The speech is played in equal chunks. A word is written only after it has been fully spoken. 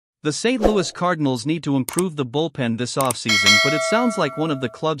The St. Louis Cardinals need to improve the bullpen this offseason, but it sounds like one of the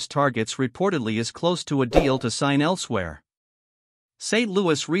club's targets reportedly is close to a deal to sign elsewhere. St.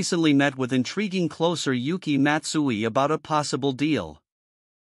 Louis recently met with intriguing closer Yuki Matsui about a possible deal.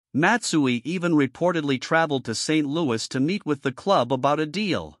 Matsui even reportedly traveled to St. Louis to meet with the club about a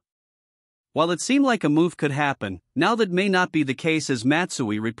deal. While it seemed like a move could happen, now that may not be the case, as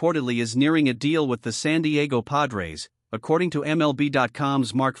Matsui reportedly is nearing a deal with the San Diego Padres, according to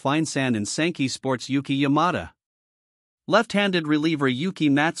MLB.com's Mark Feinsand and Sankey Sports' Yuki Yamada. Left-handed reliever Yuki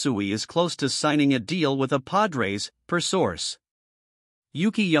Matsui is close to signing a deal with the Padres, per source.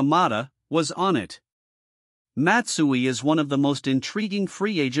 Yuki Yamada was on it. Matsui is one of the most intriguing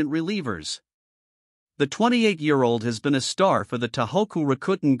free agent relievers. The 28-year-old has been a star for the Tohoku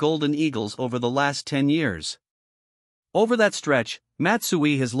Rakuten Golden Eagles over the last 10 years. Over that stretch,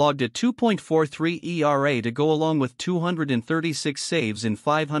 Matsui has logged a 2.43 ERA to go along with 236 saves in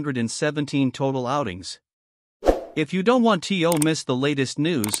 517 total outings. If you don't want to miss the latest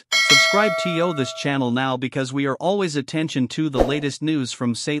news, subscribe to this channel now, because we are always attention to the latest news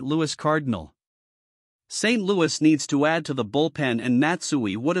from St. Louis Cardinal. St. Louis needs to add to the bullpen, and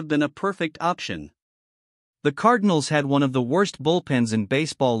Matsui would have been a perfect option. The Cardinals had one of the worst bullpens in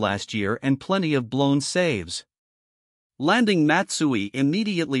baseball last year and plenty of blown saves. Landing Matsui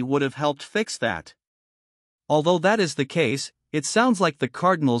immediately would have helped fix that. Although that is the case, it sounds like the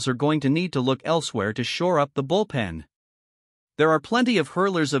Cardinals are going to need to look elsewhere to shore up the bullpen. There are plenty of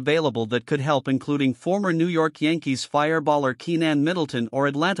hurlers available that could help, including former New York Yankees fireballer Keenan Middleton or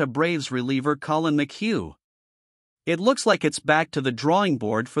Atlanta Braves reliever Colin McHugh. It looks like it's back to the drawing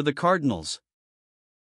board for the Cardinals.